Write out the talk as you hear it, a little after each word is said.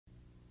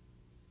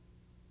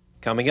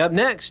Coming up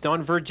next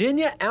on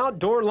Virginia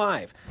Outdoor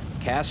Life,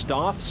 cast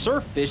off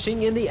surf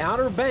fishing in the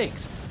Outer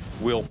Banks.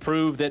 We'll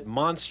prove that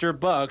monster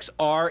bucks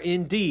are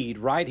indeed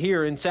right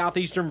here in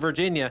southeastern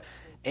Virginia,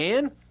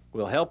 and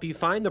we'll help you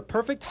find the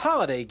perfect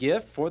holiday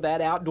gift for that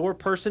outdoor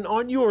person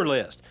on your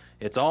list.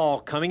 It's all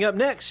coming up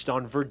next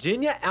on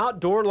Virginia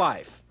Outdoor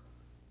Life.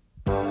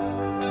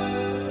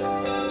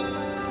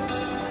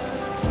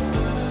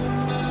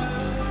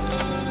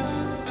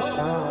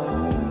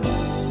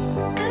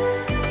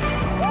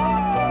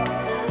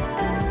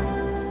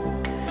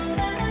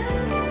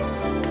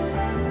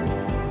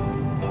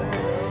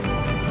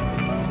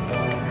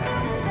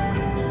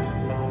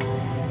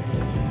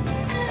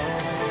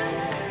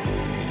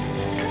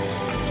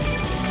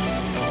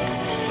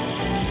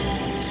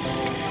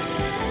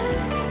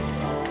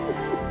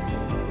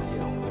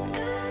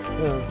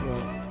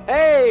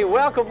 Hey,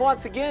 welcome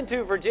once again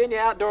to Virginia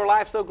Outdoor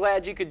Life. So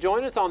glad you could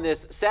join us on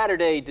this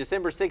Saturday,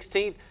 December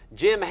 16th.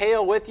 Jim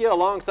Hale with you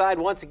alongside,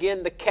 once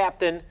again, the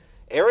captain,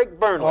 Eric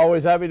Burnley.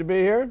 Always happy to be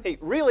here. He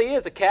really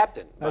is a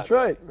captain. That's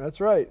right.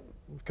 That's right.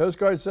 Coast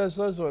Guard says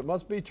so, so it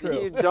must be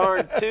true. You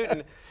darn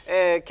tootin'.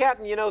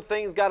 Captain, you know,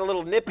 things got a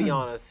little nippy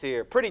on us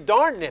here. Pretty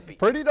darn nippy.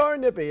 Pretty darn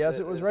nippy. Yes,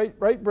 it was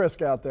right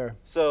brisk out there.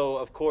 So,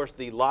 of course,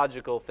 the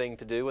logical thing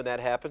to do when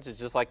that happens is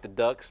just like the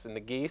ducks and the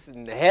geese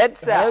and head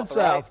south. Head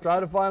south. Right? Try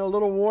to find a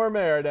little warm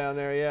air down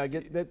there. Yeah,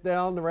 get that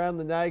down around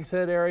the Nags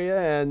Head area,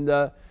 and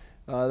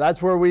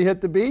that's where we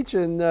hit the beach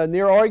and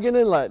near Oregon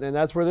Inlet, and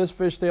that's where this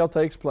fishtail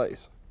takes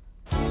place.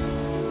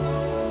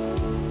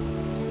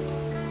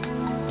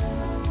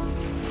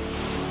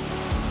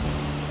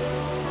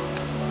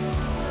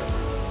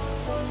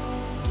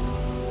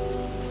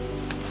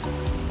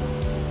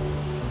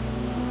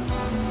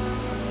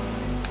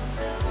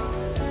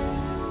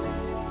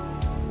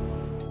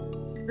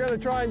 We're going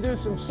to try and do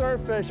some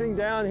surf fishing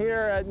down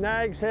here at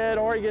Nags Head,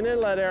 Oregon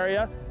Inlet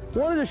area.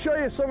 Wanted to show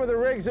you some of the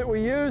rigs that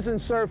we use in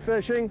surf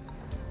fishing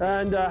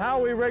and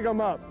how we rig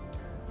them up.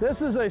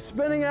 This is a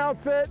spinning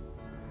outfit,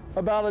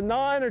 about a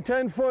 9 or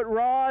 10 foot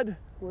rod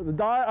with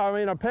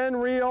a Penn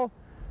reel,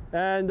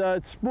 and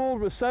it's spooled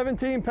with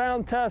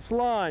 17-pound test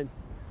line.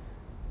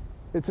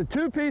 It's a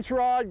two-piece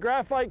rod,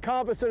 graphite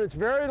composite. It's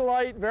very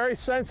light, very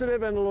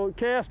sensitive, and it'll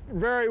cast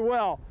very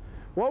well.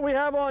 What we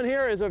have on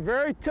here is a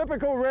very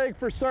typical rig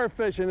for surf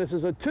fishing. This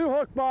is a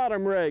 2-hook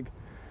bottom rig.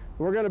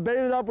 We're going to bait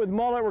it up with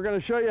mullet. We're going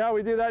to show you how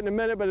we do that in a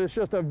minute, but it's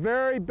just a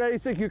very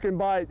basic. You can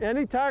buy at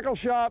any tackle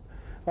shop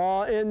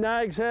in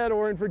Nags Head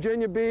or in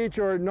Virginia Beach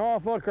or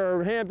Norfolk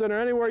or Hampton or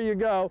anywhere you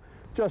go.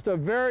 Just a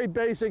very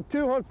basic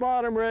 2-hook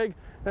bottom rig,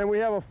 and we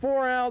have a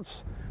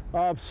 4-ounce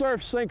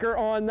surf sinker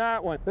on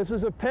that one. This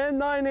is a Penn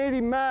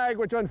 980 mag,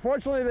 which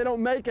unfortunately they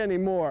don't make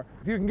anymore.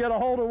 If you can get a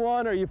hold of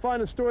one or you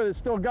find a store that's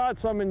still got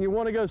some and you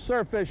want to go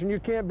surf fishing, you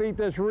can't beat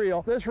this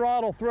reel. This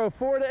rod will throw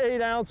 4 to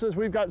 8 ounces.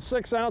 We've got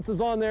 6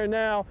 ounces on there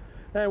now,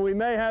 and we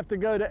may have to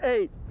go to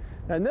 8.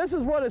 And this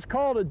is what is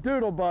called a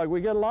doodle bug. We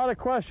get a lot of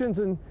questions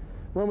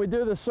when we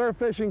do the surf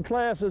fishing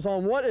classes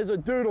on what is a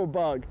doodle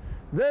bug.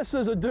 This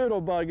is a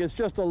doodle bug. It's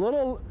just a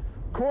little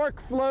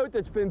cork float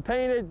that's been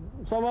painted.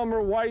 Some of them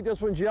are white, this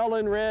one's yellow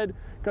and red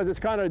because it's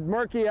kind of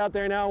murky out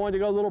there now. I wanted to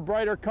go a little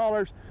brighter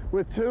colors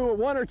with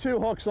 1 or 2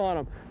 hooks on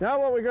them. Now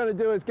what we're going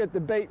to do is get the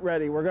bait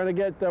ready. We're going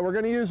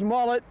to use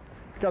mullet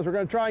because we're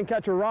going to try and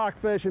catch a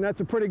rockfish, and that's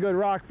a pretty good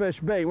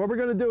rockfish bait. What we're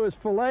going to do is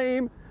fillet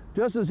him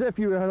just as if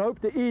you had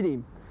hoped to eat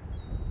him.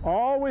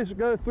 Always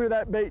go through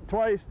that bait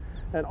twice,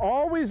 and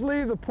always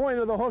leave the point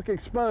of the hook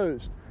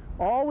exposed.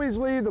 Always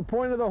leave the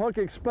point of the hook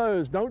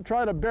exposed. Don't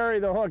try to bury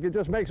the hook. It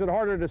just makes it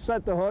harder to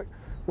set the hook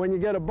when you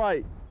get a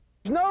bite.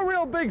 There's no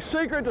real big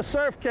secret to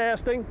surf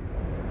casting.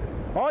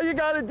 All you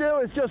got to do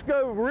is just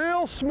go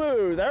real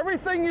smooth.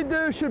 Everything you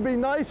do should be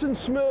nice and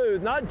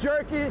smooth, not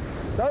jerky.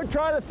 Don't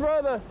try to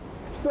throw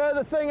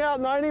the thing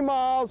out 90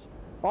 miles.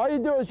 All you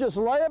do is just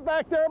lay it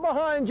back there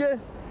behind you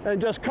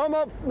and just come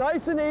up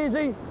nice and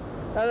easy,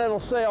 and it'll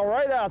sail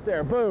right out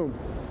there. Boom.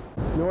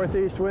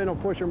 Northeast wind will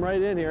push them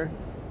right in here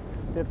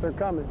if they're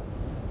coming.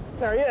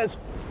 There he is.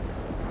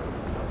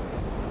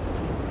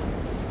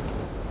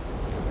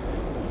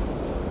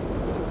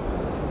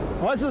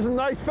 Well, this is a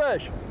nice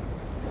fish.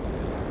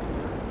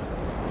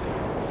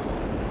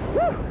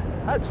 Woo,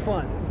 that's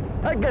fun.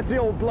 That gets the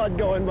old blood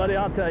going, buddy,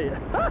 I'll tell you.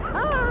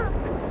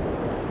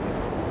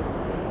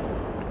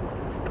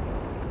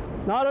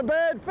 Not a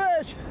bad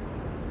fish.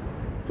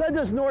 Said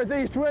this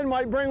northeast wind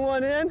might bring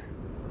one in.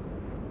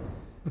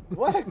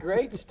 What a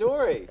great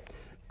story.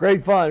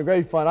 Great fun,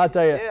 I'll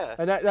tell you. Yeah.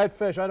 And that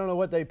fish, I don't know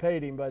what they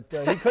paid him, but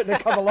he couldn't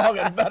have come along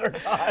at a better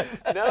time.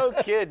 No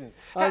kidding.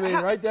 I mean,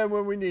 right then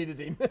when we needed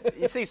him.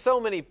 You see so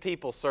many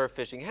people surf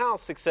fishing. How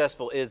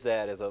successful is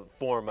that as a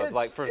form of,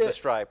 like, for the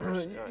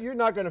stripers? You're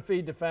not going to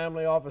feed the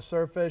family off of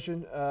surf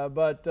fishing,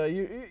 but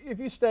if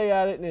you stay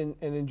at it and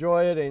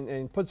enjoy it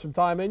and put some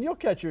time in, you'll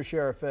catch your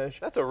share of fish.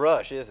 That's a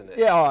rush, isn't it?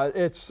 Yeah,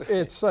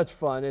 it's such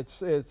fun.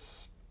 It's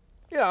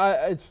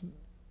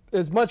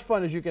as much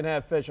fun as you can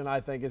have fishing,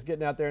 I think, is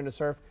getting out there in the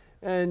surf.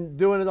 and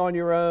doing it on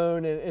your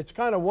own, and it's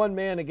kind of one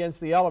man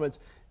against the elements.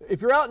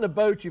 If you're out in a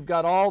boat, you've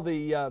got all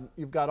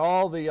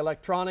the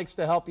electronics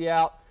to help you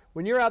out.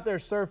 When you're out there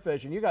surf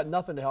fishing, you got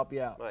nothing to help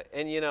you out. Right.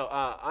 And you know,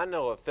 I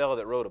know a fellow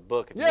that wrote a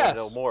book. If you Yes. want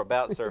to know more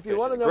about surf If you fishing,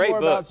 want to know great more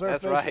book. about surf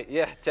That's fishing. right.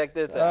 Yeah, check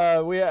this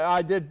out.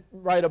 I did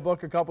write a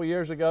book a couple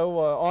years ago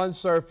on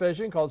surf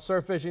fishing called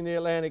Surf Fishing the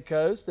Atlantic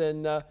Coast,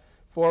 and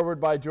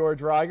forward by George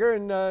Reiger,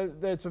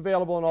 and it's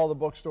available in all the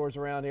bookstores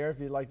around here. If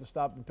you'd like to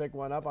stop and pick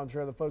one up, I'm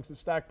sure the folks at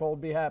Stackpole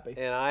would be happy.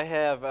 And I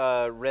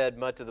have read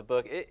much of the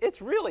book.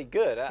 It's really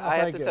good. I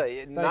have to tell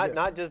you,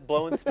 not just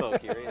blowing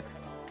smoke here either.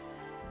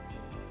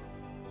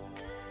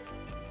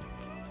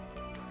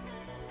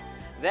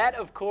 That,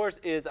 of course,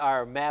 is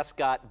our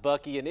mascot,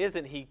 Bucky, and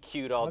isn't he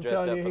cute all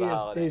dressed up for the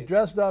holidays? He's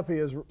dressed up. He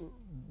is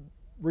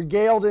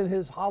regaled in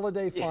his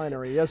holiday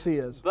finery. Yes, he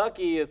is.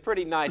 Bucky is a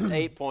pretty nice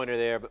 8-pointer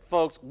there, but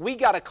folks, we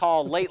got a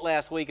call late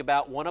last week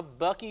about one of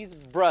Bucky's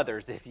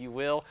brothers, if you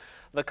will.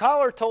 The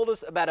caller told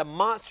us about a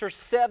monster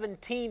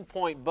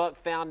 17-point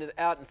buck found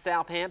out in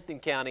Southampton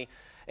County,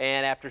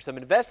 and after some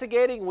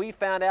investigating, we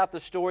found out the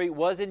story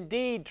was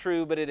indeed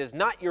true, but it is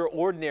not your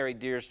ordinary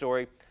deer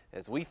story,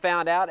 as we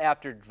found out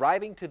after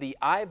driving to the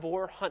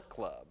Ivor Hunt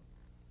Club.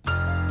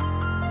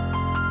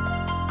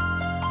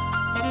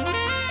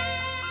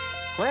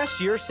 Last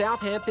year,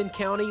 Southampton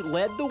County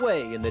led the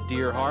way in the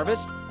deer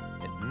harvest,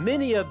 and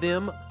many of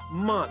them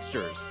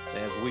monsters,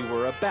 as we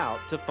were about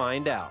to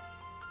find out.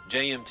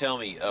 JM, tell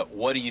me,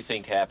 what do you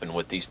think happened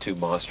with these two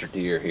monster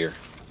deer here?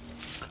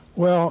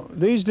 Well,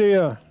 these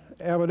deer,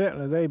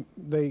 evidently,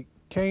 they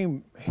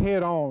came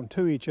head on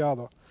to each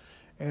other,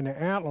 and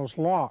the antlers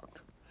locked.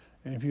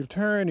 And if you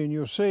turn and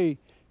you'll see,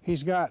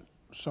 he's got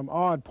some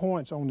odd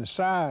points on the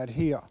side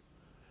here.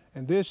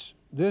 And this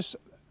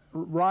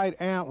right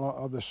antler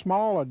of the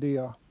smaller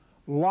deer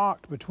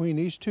locked between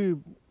these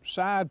two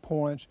side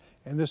points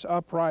and this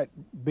upright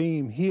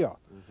beam here.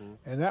 Mm-hmm.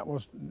 And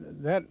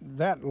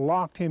that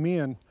locked him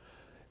in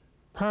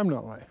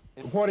permanently.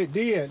 And what it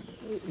did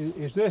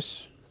is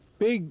this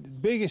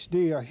biggest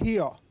deer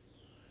here,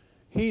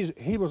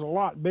 he was a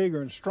lot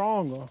bigger and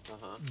stronger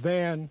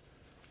than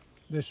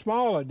the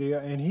smaller deer,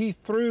 and he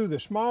threw the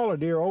smaller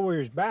deer over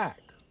his back.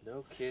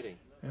 No kidding.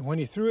 And when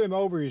he threw him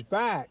over his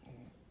back,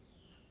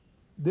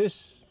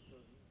 this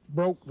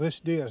broke this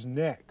deer's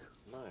neck.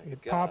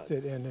 It popped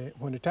it, and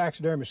when the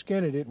taxidermist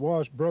skinned it, it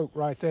was broke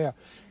right there.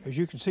 As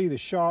you can see the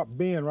sharp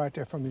bend right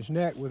there from his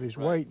neck with his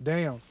weight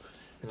down.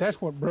 But that's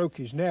what broke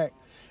his neck.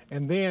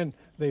 And then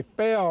they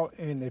fell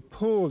and they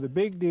pulled the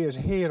big deer's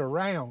head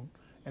around,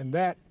 and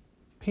that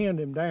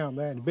pinned him down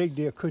there, and the big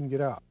deer couldn't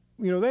get up.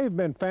 You know, they've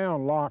been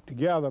found locked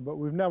together, but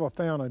we've never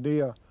found a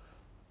deer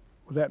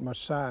with that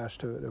much size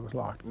to it that was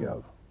locked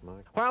together.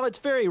 While it's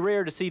very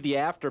rare to see the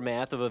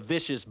aftermath of a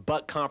vicious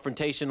buck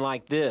confrontation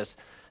like this,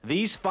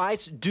 these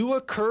fights do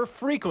occur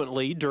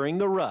frequently during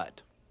the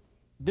rut.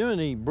 During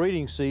the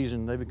breeding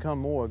season, they become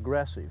more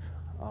aggressive,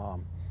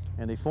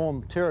 and they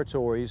form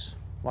territories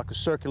like a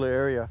circular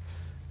area,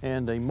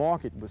 and they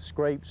mark it with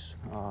scrapes,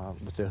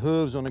 with their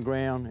hooves on the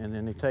ground, and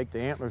then they take the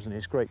antlers and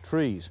they scrape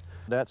trees.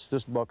 That's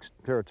this buck's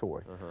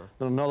territory.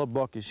 Then another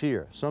buck is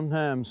here.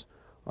 Sometimes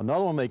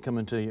another one may come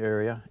into the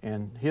area,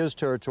 and his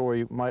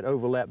territory might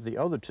overlap the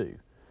other two.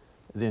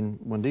 Then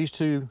when these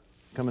two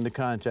come into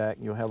contact,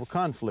 you'll have a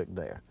conflict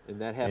there. And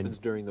that happens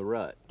during the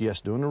rut?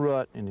 Yes, during the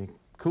rut, in the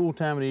cool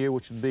time of the year,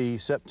 which would be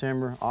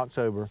September,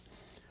 October.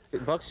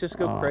 Bucks just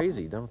go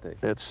crazy, don't they?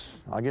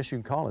 I guess you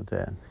can call it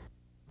that.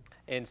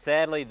 And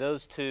sadly,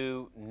 those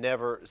two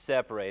never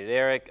separated.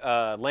 Eric,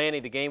 Lanny,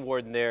 the game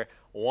warden there,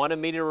 wanted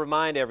me to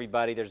remind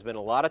everybody there's been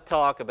a lot of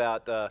talk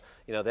about,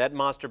 you know, that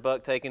monster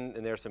buck taken,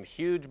 and there's some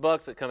huge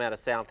bucks that come out of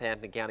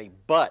Southampton County,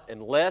 but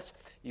unless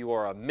you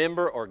are a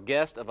member or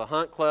guest of a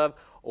hunt club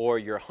or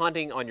you're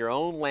hunting on your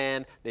own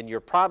land, then you're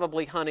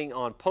probably hunting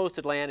on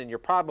posted land and you're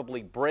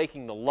probably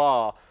breaking the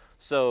law.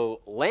 So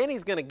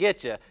Lanny's going to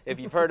get you if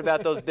you've heard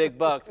about those big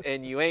bucks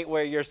and you ain't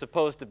where you're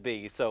supposed to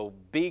be. So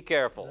be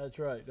careful. That's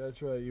right.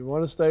 That's right. You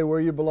want to stay where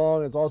you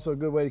belong. It's also a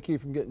good way to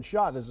keep from getting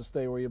shot is to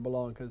stay where you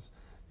belong, because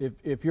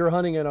if you're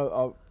hunting in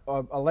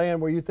a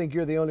land where you think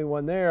you're the only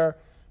one there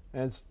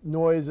and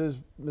noises,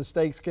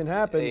 mistakes can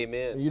happen.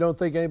 Amen. You don't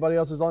think anybody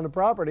else is on the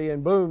property,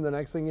 and boom, the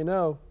next thing you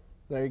know,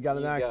 there you got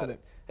an accident.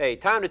 Hey,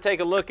 time to take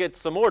a look at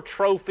some more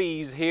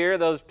trophies here.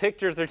 Those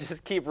pictures are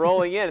just keep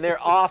rolling in, and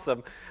they're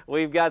awesome.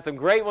 We've got some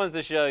great ones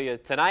to show you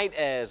tonight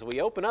as we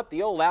open up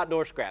the old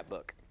outdoor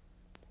scrapbook.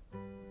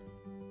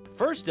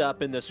 First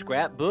up in the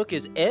scrapbook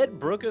is Ed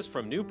Brookus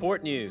from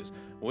Newport News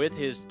with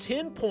his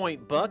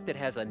 10-point buck that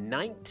has a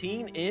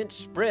 19-inch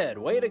spread.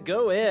 Way to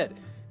go, Ed.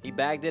 He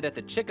bagged it at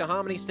the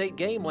Chickahominy State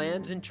Game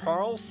Lands in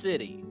Charles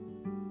City.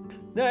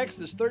 Next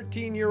is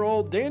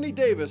 13-year-old Danny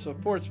Davis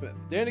of Portsmouth.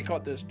 Danny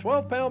caught this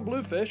 12-pound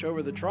bluefish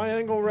over the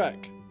Triangle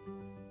Wreck.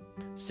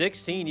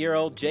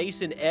 16-year-old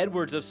Jason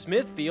Edwards of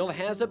Smithfield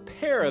has a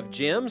pair of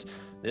gems.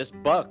 This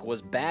buck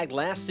was bagged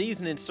last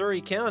season in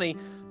Surry County.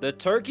 The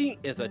turkey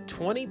is a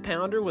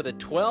 20-pounder with a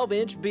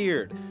 12-inch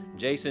beard.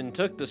 Jason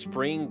took the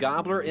spring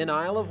gobbler in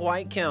Isle of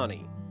Wight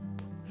County.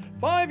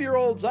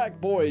 5-year-old Zach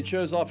Boyd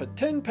shows off a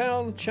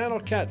 10-pound channel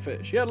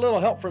catfish. He had a little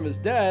help from his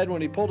dad when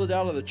he pulled it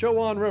out of the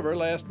Chowan River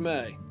last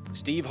May.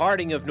 Steve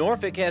Harding of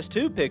Norfolk has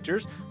 2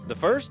 pictures. The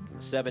first,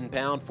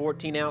 7-pound,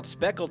 14-ounce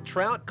speckled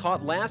trout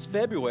caught last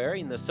February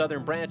in the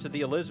southern branch of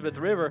the Elizabeth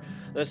River.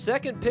 The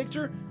second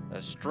picture,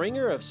 a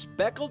stringer of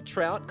speckled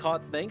trout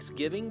caught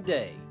Thanksgiving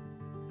Day.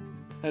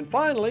 And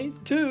finally,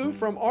 2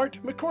 from Art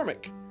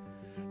McCormick.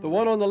 The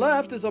one on the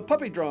left is a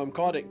puppy drum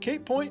caught at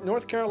Cape Point,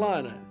 North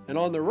Carolina, and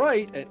on the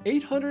right, an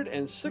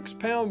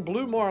 806-pound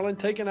blue marlin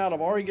taken out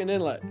of Oregon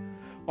Inlet.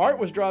 Art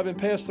was driving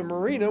past the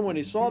marina when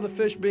he saw the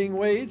fish being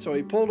weighed, so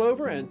he pulled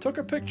over and took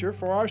a picture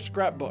for our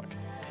scrapbook.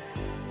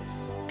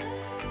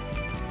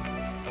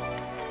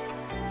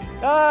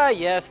 Ah,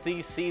 yes,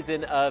 the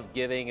season of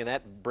giving, and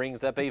that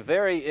brings up a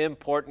very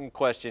important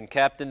question,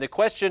 Captain. The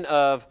question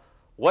of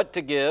what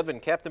to give,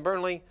 and Captain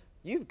Burnley,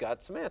 you've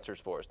got some answers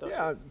for us, don't you?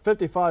 Yeah,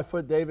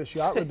 55-foot Davis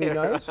yacht would be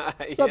nice.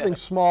 Right, Something yeah.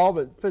 small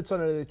but fits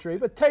under the tree,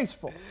 but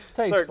tasteful.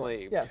 Tasteful.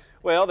 Certainly. Yes.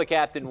 Well, the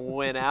captain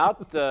went out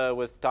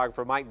with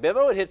photographer Mike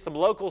Bivo and hit some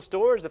local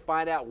stores to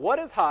find out what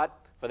is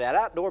hot for that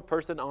outdoor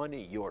person on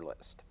your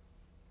list.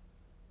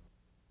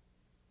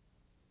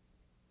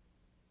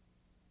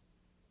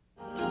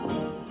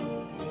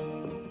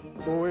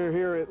 Well, we're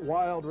here at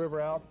Wild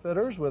River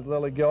Outfitters with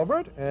Lily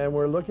Gilbert, and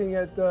we're looking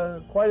at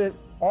quite an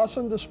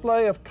awesome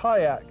display of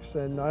kayaks.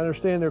 And I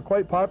understand they're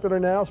quite popular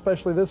now,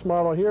 especially this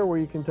model here, where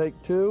you can take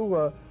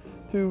two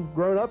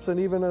grown-ups, and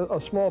even a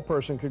small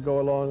person could go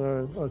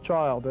along, a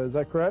child. Is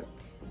that correct?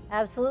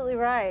 Absolutely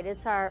right.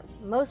 It's our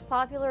most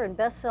popular and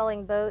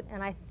best-selling boat,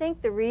 and I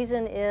think the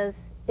reason is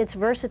its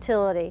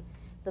versatility.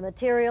 The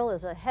material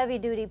is a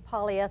heavy-duty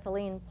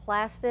polyethylene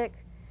plastic.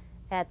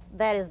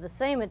 That is the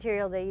same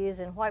material they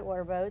use in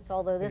whitewater boats,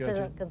 although this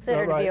isn't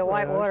considered to be a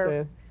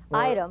whitewater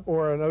item.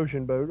 Or an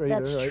ocean boat either.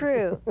 That's right?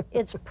 true.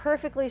 It's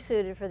perfectly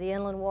suited for the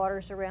inland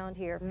waters around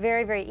here.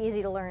 Very, very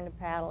easy to learn to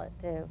paddle it,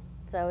 too.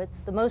 So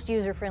it's the most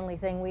user-friendly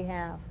thing we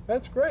have.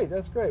 That's great.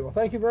 That's great. Well,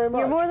 thank you very much.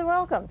 You're more than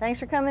welcome. Thanks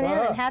for coming in,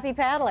 and happy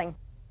paddling.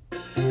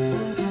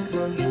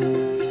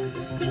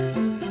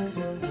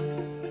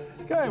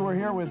 Okay, we're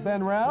here with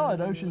Ben Rao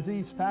at Ocean's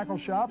East Tackle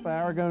Shop,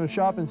 Aragona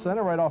Shopping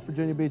Center, right off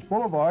Virginia Beach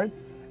Boulevard.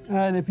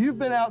 And if you've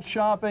been out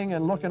shopping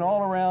and looking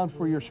all around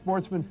for your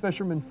sportsman,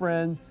 fisherman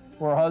friend,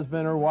 or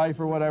husband or wife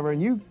or whatever,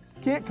 and you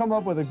can't come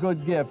up with a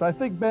good gift, I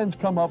think Ben's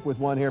come up with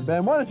one here.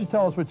 Ben, why don't you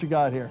tell us what you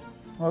got here?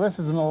 Well, this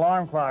is an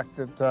alarm clock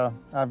that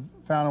I've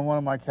found in one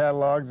of my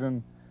catalogs,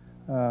 and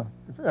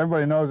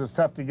everybody knows it's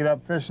tough to get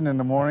up fishing in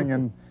the morning,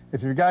 and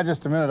if you've got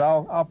just a minute,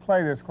 I'll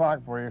play this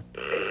clock for you.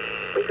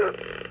 Wake up.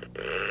 You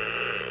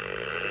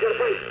gotta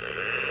fight.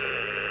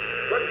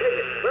 Let him take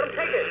it. Let him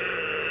take it.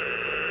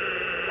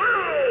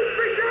 Wow!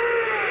 Fish on!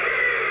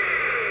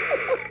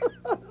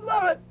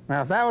 Love it!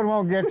 Now, if that one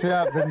won't get you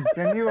up,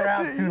 then you were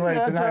out too late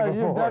the That's night right.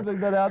 before. You've definitely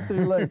been out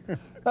too late.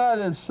 That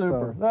is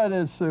super. That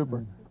is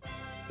super.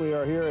 We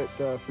are here at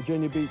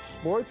Virginia Beach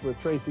Sports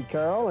with Tracy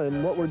Carroll,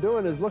 and what we're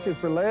doing is looking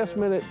for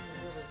last-minute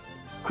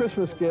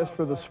Christmas gifts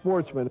for the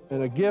sportsman,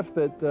 and a gift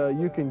that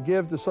you can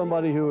give to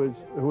somebody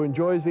who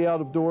enjoys the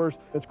out of doors.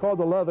 It's called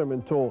the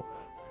Leatherman tool.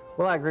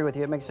 Well, I agree with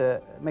you. It makes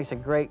a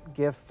great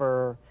gift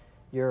for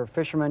your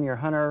fisherman, your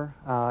hunter,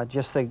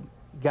 just the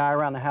guy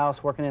around the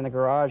house working in the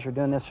garage or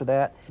doing this or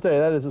that. I tell you,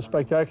 that is a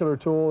spectacular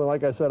tool, and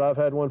like I said, I've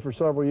had one for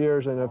several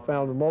years, and I've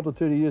found a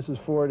multitude of uses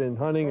for it in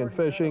hunting and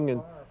fishing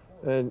and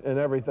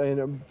everything,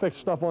 and fix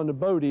stuff on the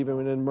boat even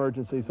in an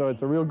emergency. So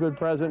it's a real good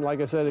present.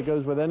 Like I said, it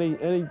goes with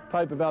any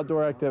type of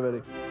outdoor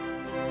activity.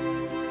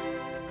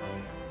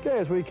 Okay,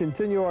 as we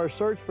continue our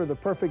search for the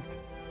perfect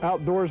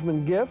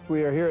outdoorsman gift,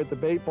 we are here at the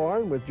Bait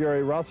Barn with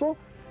Jerry Russell,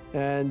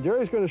 and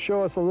Jerry's going to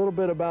show us a little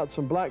bit about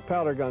some black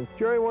powder guns.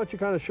 Jerry, why don't you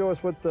kind of show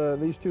us what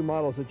these two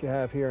models that you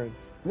have here?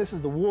 This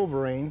is the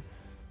Wolverine.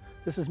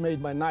 This is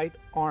made by Knight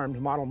Armed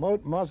model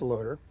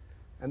muzzleloader.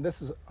 And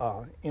this is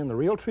in the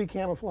real tree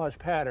camouflage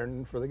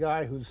pattern. For the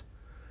guy who's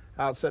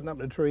out setting up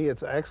the tree,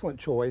 it's an excellent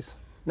choice.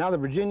 Now that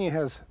Virginia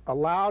has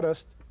allowed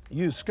us to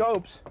use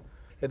scopes,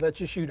 it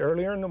lets you shoot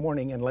earlier in the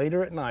morning and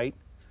later at night.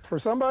 For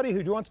somebody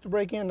who wants to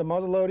break into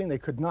muzzle loading, they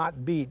could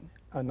not beat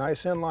a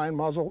nice inline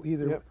muzzle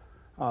either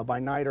by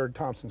Knight or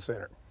Thompson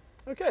Center.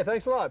 Okay,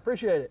 thanks a lot.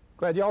 Appreciate it.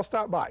 Glad y'all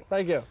stopped by.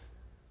 Thank you.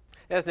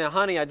 Yes, now,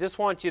 honey, I just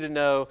want you to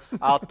know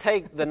I'll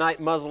take the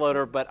Knight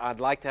muzzleloader, but I'd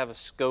like to have a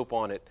scope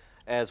on it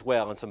as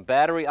well, and some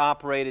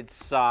battery-operated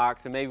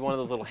socks, and maybe one of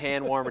those little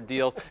hand warmer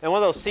deals, and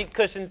one of those seat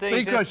cushion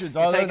things. Seat cushions,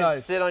 you oh, take they're and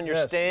nice. sit on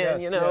your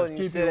stand, yes, you know, yes, and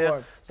you keep sit you down.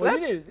 warm. So Well,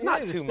 that's you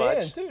not need too a much.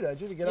 stand too,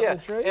 don't you, to get Yeah, up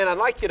the tree? and I'd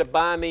like you to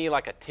buy me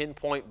like a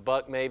 10-point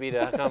buck maybe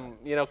to come,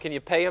 you know, can you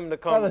pay him to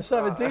come? Oh, the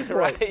 17th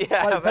right, point.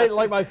 yeah.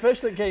 Like my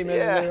fish that came in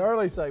Yeah. the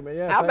early segment.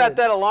 Yeah. How about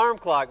that alarm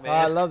clock, man?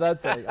 I love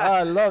that thing.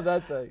 I love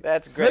that thing.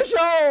 That's great. Fish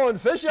on,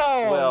 fish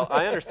on. Well,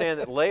 I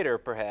understand that later,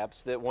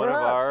 perhaps, that one of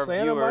our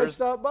Santa viewers. might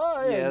stop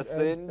by. Yes,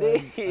 and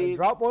indeed.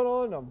 drop one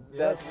on them.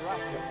 That's Yes. right.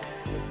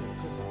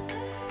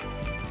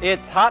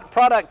 It's hot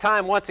product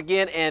time once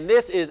again, and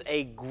this is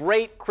a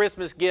great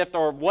Christmas gift,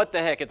 or what the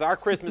heck, it's our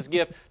Christmas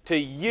gift to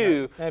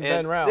you. Yeah, and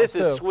Ben Rouse, this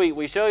too. is sweet.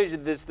 We showed you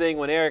this thing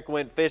when Eric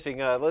went fishing.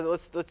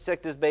 Let's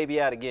check this baby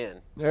out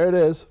again. There it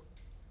is.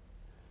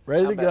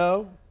 Ready to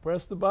go.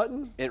 Press the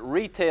button. It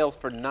retails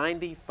for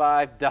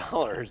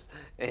 $95,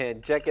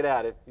 and check it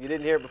out. If you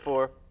didn't hear it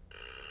before.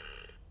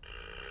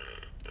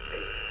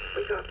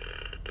 Wake up.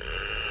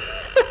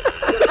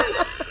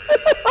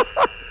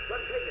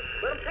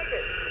 Let him take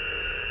it.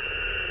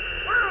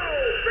 Wow,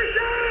 big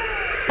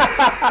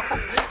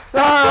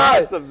All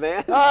right. Awesome,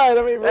 man. All right,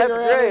 let me rig That's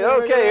around, great. let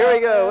me rig Okay, here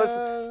we around.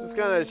 go. Let's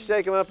kind of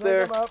shake him up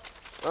there. Shake him up.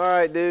 All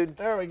right, dude.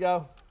 There we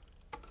go.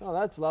 Oh,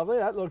 that's lovely.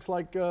 That looks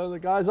like the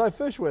guys I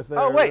fish with there.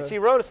 Oh, wait, she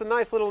wrote us a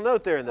nice little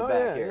note there in the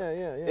back here.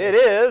 Yeah. It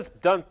is,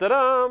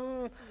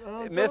 dum-da-dum,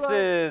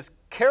 Mrs.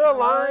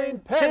 Caroline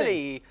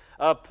Penny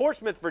of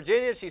Portsmouth,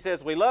 Virginia. She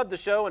says, we love the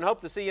show and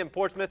hope to see you in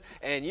Portsmouth,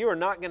 and you are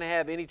not going to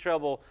have any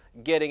trouble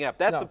getting up.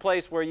 That's the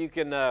place where you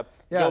can go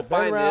Ben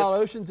find Rowell,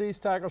 this. Ocean's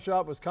East Tackle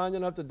Shop was kind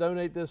enough to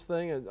donate this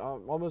thing, and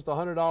almost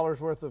 $100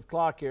 worth of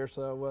clock here,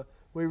 so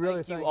we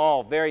really Thank you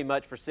all very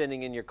much for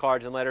sending in your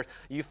cards and letters.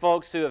 You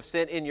folks who have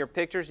sent in your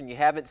pictures and you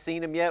haven't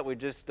seen them yet, we're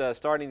just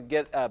starting to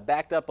get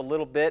backed up a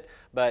little bit,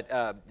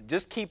 but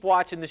just keep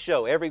watching the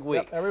show every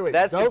week. Yep, every week.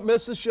 Don't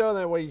miss the show,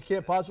 that way you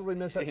can't possibly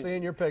miss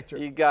seeing your picture.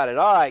 You got it.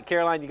 All right,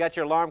 Caroline, you got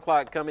your alarm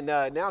clock coming.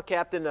 Now,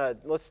 Captain,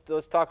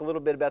 let's talk a little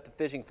bit about the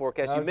fishing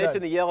forecast. You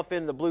mentioned the yellowfin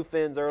and the blue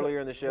fins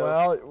earlier in the show.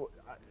 Well,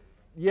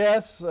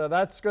 yes,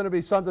 that's going to be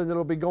something that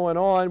will be going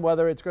on,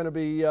 whether it's going to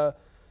be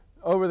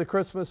over the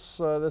Christmas,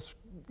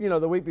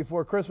 the week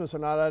before Christmas or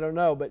not, I don't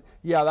know. But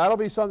yeah, that'll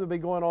be something to be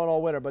going on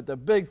all winter. But the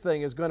big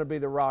thing is going to be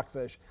the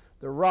rockfish.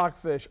 The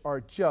rockfish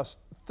are just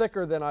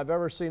thicker than I've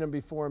ever seen them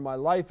before in my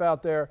life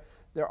out there.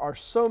 There are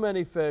so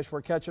many fish.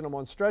 We're catching them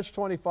on stretch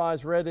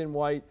 25s, red and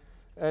white,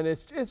 and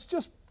it's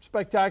just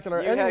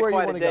spectacular. You had Anywhere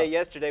quite you a day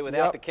yesterday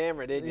without the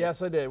camera, didn't you?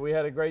 Yes, I did. We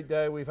had a great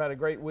day. We've had a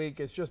great week.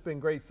 It's just been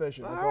great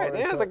fishing. All right,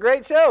 man, it's a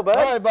great show, bud.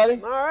 All right, buddy.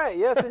 All right,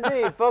 yes,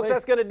 indeed. Folks,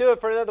 that's going to do it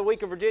for another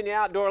week of Virginia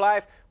Outdoor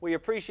Life. We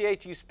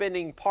appreciate you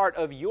spending part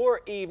of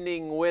your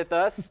evening with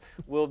us.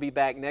 We'll be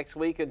back next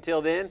week.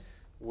 Until then,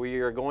 we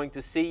are going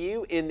to see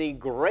you in the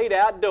great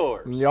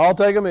outdoors. Y'all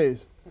take them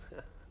easy.